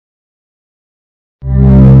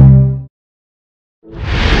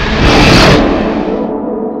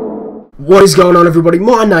What is going on, everybody?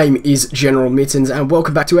 My name is General Mittens and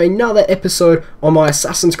welcome back to another episode on my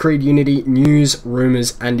Assassin's Creed Unity news,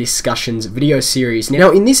 rumours and discussions video series.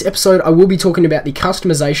 Now in this episode I will be talking about the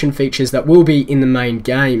customization features that will be in the main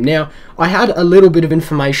game. Now I had a little bit of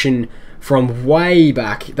information from way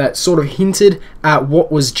back that sort of hinted at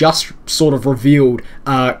what was just sort of revealed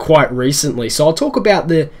quite recently. So I'll talk about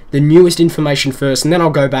the newest information first, and then I'll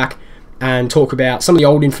go back and talk about some of the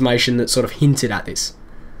old information that sort of hinted at this.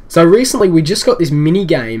 So recently we just got this mini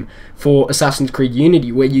game for Assassin's Creed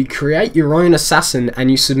Unity where you create your own assassin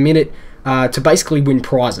and you submit it to basically win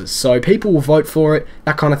prizes. So people will vote for it,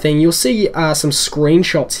 that kind of thing. You'll see some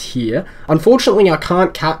screenshots here. Unfortunately I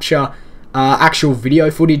can't capture actual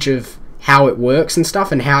video footage of how it works and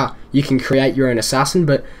stuff and how you can create your own assassin,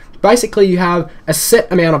 but basically you have a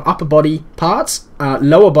set amount of upper body parts,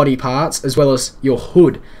 lower body parts, as well as your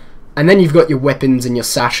hood. And then you've got your weapons and your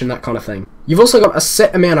sash and that kind of thing. You've also got a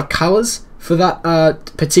set amount of colours for that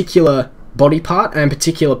particular body part and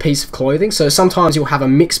particular piece of clothing. So sometimes you'll have a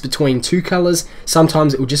mix between two colours,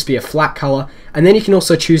 sometimes it will just be a flat colour, and then you can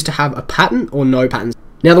also choose to have a pattern or no patterns.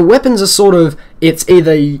 Now the weapons are sort of, it's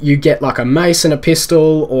either you get like a mace and a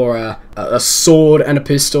pistol, or a sword and a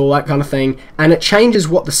pistol, that kind of thing, and it changes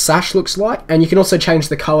what the sash looks like, and you can also change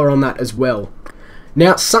the colour on that as well.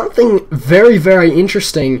 Now something very, very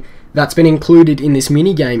interesting that's been included in this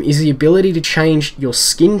minigame is the ability to change your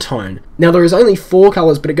skin tone. Now there is only 4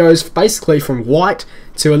 colours, but it goes basically from white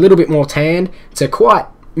to a little bit more tanned to quite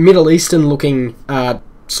Middle Eastern looking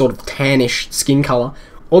sort of tannish skin colour,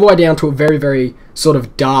 all the way down to a very, very sort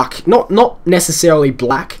of dark, not necessarily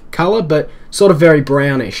black colour, but sort of very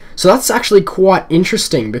brownish. So that's actually quite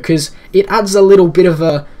interesting because it adds a little bit of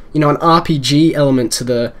a, an RPG element to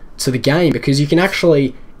the game, because you can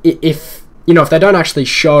actually, if they don't actually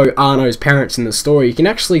show ARNO's parents in the story, you can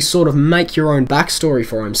actually sort of make your own backstory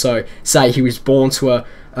for him. So, say he was born to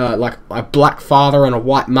a black father and a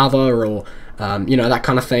white mother, or that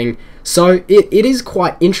kind of thing. So it is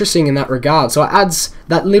quite interesting in that regard. So it adds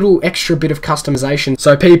that little extra bit of customization.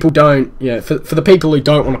 So people don't, for the people who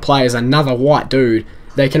don't want to play as another white dude,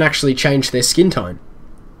 they can actually change their skin tone.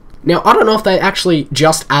 Now, I don't know if they actually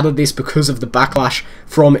just added this because of the backlash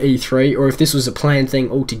from E3, or if this was a planned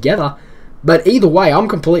thing altogether. But either way, I'm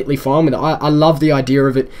completely fine with it. I love the idea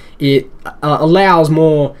of it. It allows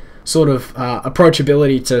more sort of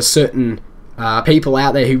approachability to certain people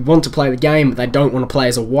out there who want to play the game, but they don't want to play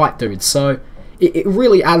as a white dude. So it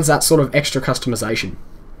really adds that sort of extra customization.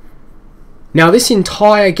 Now, this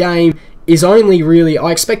entire game is only really,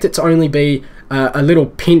 I expect it to only be a little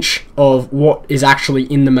pinch of what is actually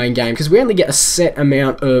in the main game, because we only get a set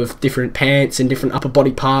amount of different pants and different upper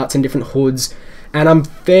body parts and different hoods. And I'm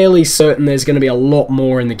fairly certain there's going to be a lot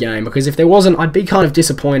more in the game, because if there wasn't, I'd be kind of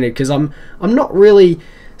disappointed, because I'm not really,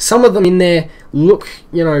 some of them in there look,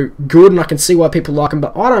 good, and I can see why people like them,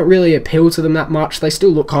 but I don't really appeal to them that much. They still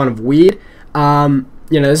look kind of weird.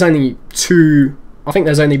 There's only 2, I think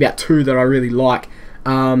there's only about 2 that I really like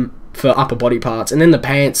for upper body parts, and then the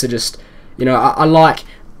pants are just, I like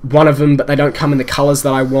one of them, but they don't come in the colours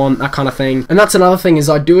that I want, that kind of thing. And that's another thing, is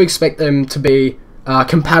I do expect them to be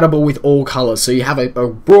compatible with all colours, so you have a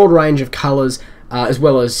broad range of colours, as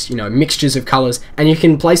well as mixtures of colours, and you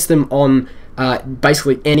can place them on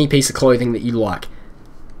basically any piece of clothing that you like.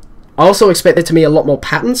 I also expect there to be a lot more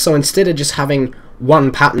patterns, so instead of just having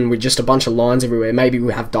one pattern with just a bunch of lines everywhere, maybe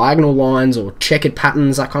we have diagonal lines or checkered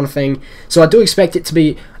patterns, that kind of thing. So I do expect it to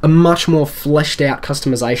be a much more fleshed out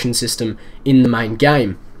customization system in the main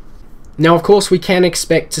game. Now, of course, we can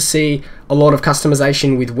expect to see a lot of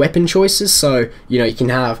customization with weapon choices. So, you can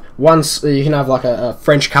have like a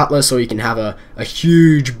French cutlass, or you can have a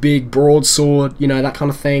huge, big broadsword, that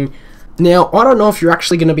kind of thing. Now, I don't know if you're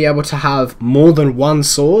actually going to be able to have more than one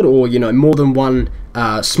sword, or, more than one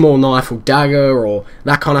small knife or dagger, or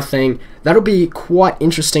that kind of thing. That'll be quite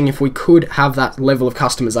interesting if we could have that level of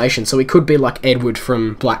customization. So we could be like Edward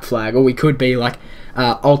from Black Flag, or we could be like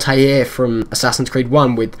Altair from Assassin's Creed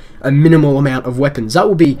 1 with a minimal amount of weapons. That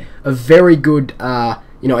will be a very good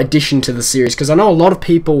addition to the series, because I know a lot of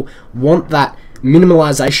people want that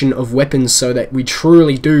minimalization of weapons so that we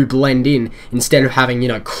truly do blend in, instead of having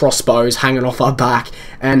crossbows hanging off our back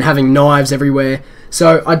and having knives everywhere.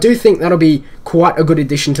 So I do think that'll be quite a good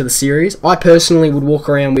addition to the series. I personally would walk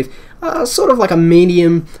around with sort of like a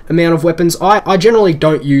medium amount of weapons. I generally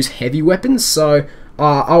don't use heavy weapons, so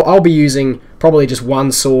I'll be using probably just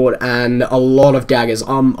one sword and a lot of daggers.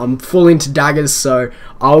 I'm full into daggers, so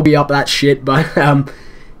I'll be up that shit. But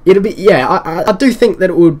it'll be, I do think that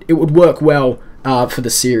it would work well for the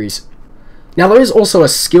series. Now there is also a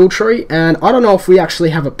skill tree, and I don't know if we actually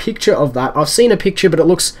have a picture of that. I've seen a picture, but it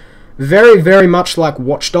looks very much like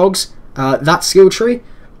Watch Dogs, that skill tree.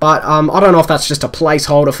 But I don't know if that's just a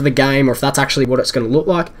placeholder for the game or if that's actually what it's going to look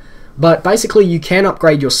like. But basically, you can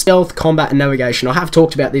upgrade your stealth, combat, and navigation. I have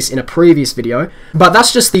talked about this in a previous video, but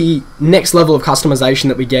that's just the next level of customization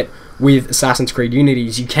that we get with Assassin's Creed Unity.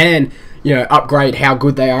 You can, upgrade how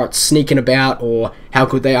good they are at sneaking about, or how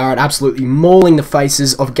good they are at absolutely mauling the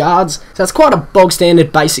faces of guards. So that's quite a bog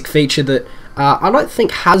standard basic feature that I don't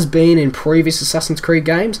think has been in previous Assassin's Creed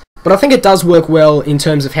games, but I think it does work well in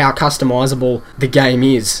terms of how customizable the game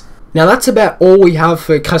is. Now that's about all we have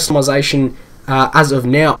for customization as of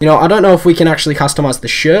now. I don't know if we can actually customize the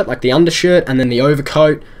shirt, like the undershirt, and then the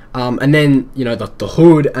overcoat, and then, the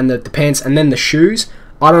hood, and the pants, and then the shoes.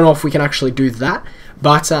 I don't know if we can actually do that,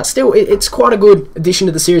 but still, it's quite a good addition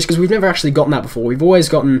to the series, because we've never actually gotten that before. We've always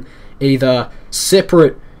gotten either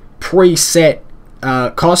separate, preset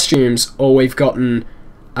costumes, or we've gotten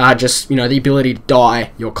just, the ability to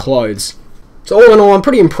dye your clothes. So all in all, I'm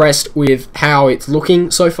pretty impressed with how it's looking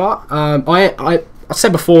so far. I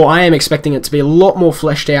said before, I am expecting it to be a lot more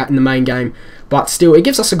fleshed out in the main game, but still, it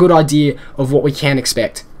gives us a good idea of what we can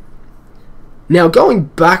expect. Now, going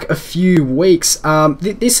back a few weeks,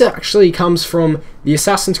 this actually comes from the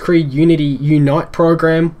Assassin's Creed Unity Unite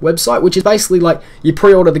program website, which is basically like you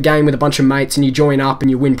pre-order the game with a bunch of mates and you join up and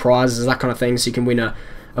you win prizes, that kind of thing, so you can win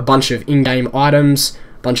a bunch of in-game items,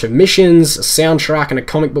 a bunch of missions, a soundtrack, and a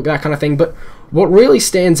comic book, that kind of thing. But what really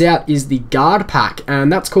stands out is the Guard Pack, and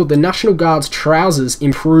that's called the National Guard's Trousers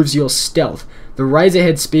Improves Your Stealth. The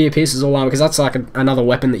Razorhead Spear pierces all armor, because that's like another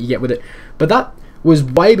weapon that you get with it. But that was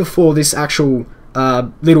way before this actual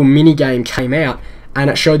little mini-game came out, and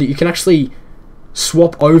it showed that you can actually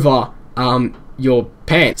swap over your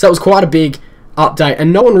pants. So that was quite a big update,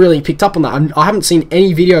 and no one really picked up on that. I haven't seen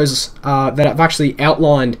any videos that have actually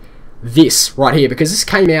outlined this right here, because this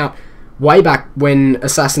came out way back when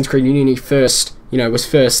Assassin's Creed Unity first, was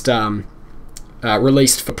first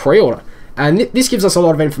released for pre-order, and this gives us a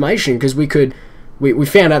lot of information, because we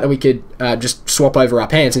found out that we could just swap over our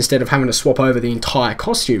pants instead of having to swap over the entire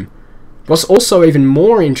costume. What's also even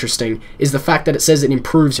more interesting is the fact that it says it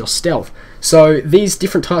improves your stealth. So these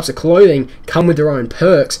different types of clothing come with their own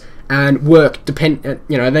perks and work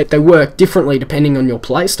they work differently depending on your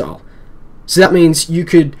playstyle. So that means you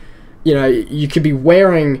could be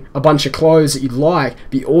wearing a bunch of clothes that you like,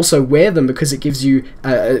 but you also wear them because it gives you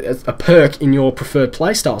a perk in your preferred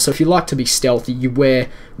playstyle. So if you like to be stealthy, you wear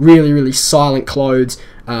really silent clothes.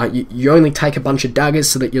 You only take a bunch of daggers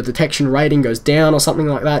so that your detection rating goes down, or something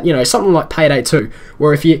like that. Something like Payday 2,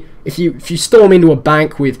 where if you storm into a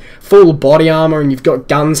bank with full body armor and you've got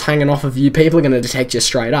guns hanging off of you, people are going to detect you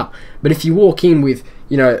straight up. But if you walk in with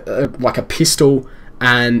like a pistol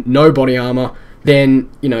and no body armor, then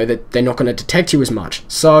that they're not going to detect you as much.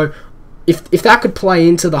 So if that could play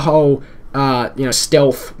into the whole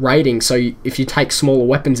stealth rating, so if you take smaller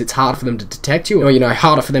weapons, it's harder for them to detect you, or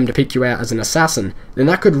harder for them to pick you out as an assassin, then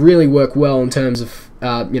that could really work well in terms of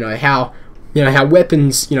how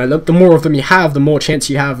weapons, the more of them you have, the more chance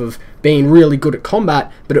you have of being really good at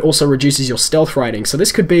combat, but it also reduces your stealth rating. So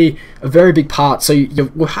this could be a very big part. So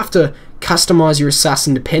you'll have to customize your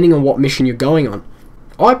assassin depending on what mission you're going on.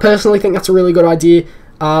 I personally think that's a really good idea.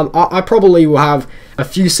 I probably will have a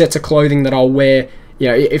few sets of clothing that I'll wear,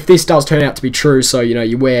 if this does turn out to be true. So,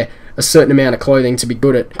 you wear a certain amount of clothing to be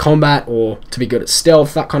good at combat or to be good at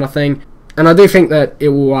stealth, that kind of thing. And I do think that it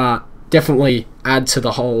will definitely add to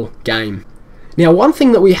the whole game. Now, one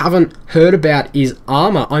thing that we haven't heard about is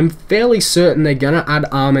armor. I'm fairly certain they're going to add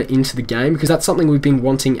armor into the game, because that's something we've been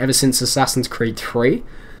wanting ever since Assassin's Creed 3.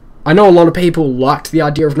 I know a lot of people liked the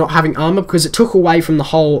idea of not having armor because it took away from the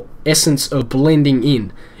whole essence of blending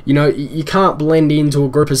in. You can't blend into a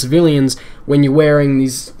group of civilians when you're wearing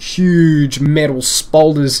these huge metal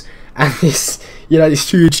spolders and this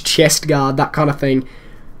huge chest guard, that kind of thing.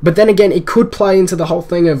 But then again, it could play into the whole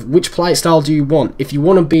thing of which playstyle do you want. If you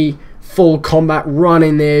want to be full combat, run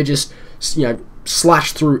in there, just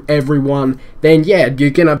slash through everyone, then yeah,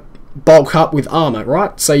 you're gonna bulk up with armor,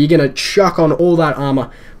 right? So you're gonna chuck on all that armor.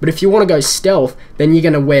 But if you want to go stealth, then you're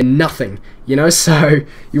gonna wear nothing, so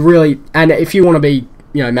you really, and if you want to be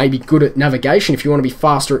maybe good at navigation, if you want to be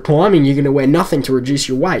faster at climbing, you're gonna wear nothing to reduce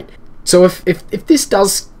your weight. So if this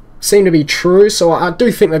does seem to be true, so I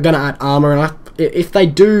do think they're gonna add armor, and if they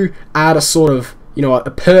do add a sort of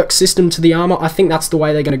a perk system to the armor, I think that's the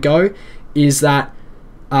way they're gonna go. Is that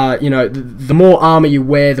the more armor you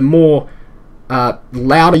wear, the more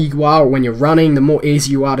louder you are when you're running, the more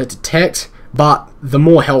easy you are to detect, but the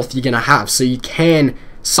more health you're going to have. So you can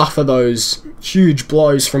suffer those huge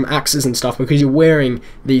blows from axes and stuff because you're wearing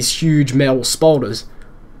these huge metal spolders.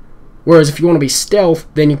 Whereas if you want to be stealth,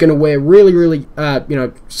 then you're going to wear really,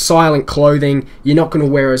 silent clothing. You're not going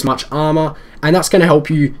to wear as much armor, and that's going to help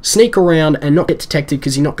you sneak around and not get detected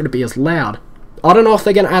because you're not going to be as loud. I don't know if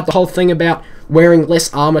they're going to add the whole thing about wearing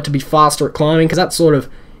less armor to be faster at climbing, because that's sort of,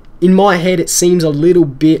 in my head, it seems a little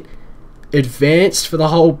bit advanced for the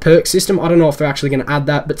whole perk system. I don't know if they're actually going to add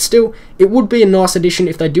that, but still, it would be a nice addition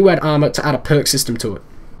if they do add armor to add a perk system to it.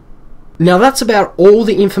 Now that's about all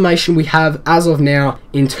the information we have as of now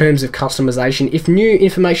in terms of customization. If new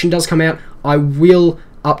information does come out, I will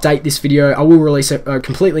update this video. I will release a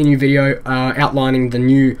completely new video outlining the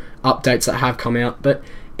new updates that have come out. But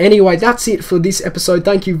anyway, that's it for this episode.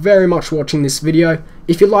 Thank you very much for watching this video.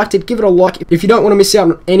 If you liked it, give it a like. If you don't want to miss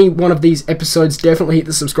out on any one of these episodes, definitely hit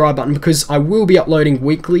the subscribe button because I will be uploading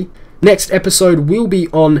weekly. Next episode will be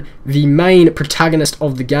on the main protagonist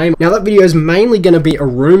of the game. Now that video is mainly going to be a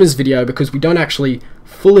rumors video because we don't actually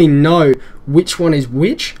fully know which one is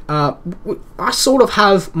which. I sort of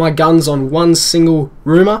have my guns on one single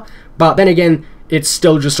rumor, but then again, it's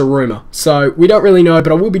still just a rumor. So we don't really know,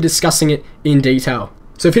 but I will be discussing it in detail.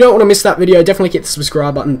 So if you don't want to miss that video, definitely hit the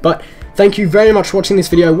subscribe button. But thank you very much for watching this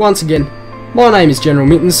video once again. My name is General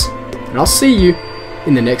Mittens, and I'll see you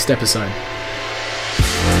in the next episode.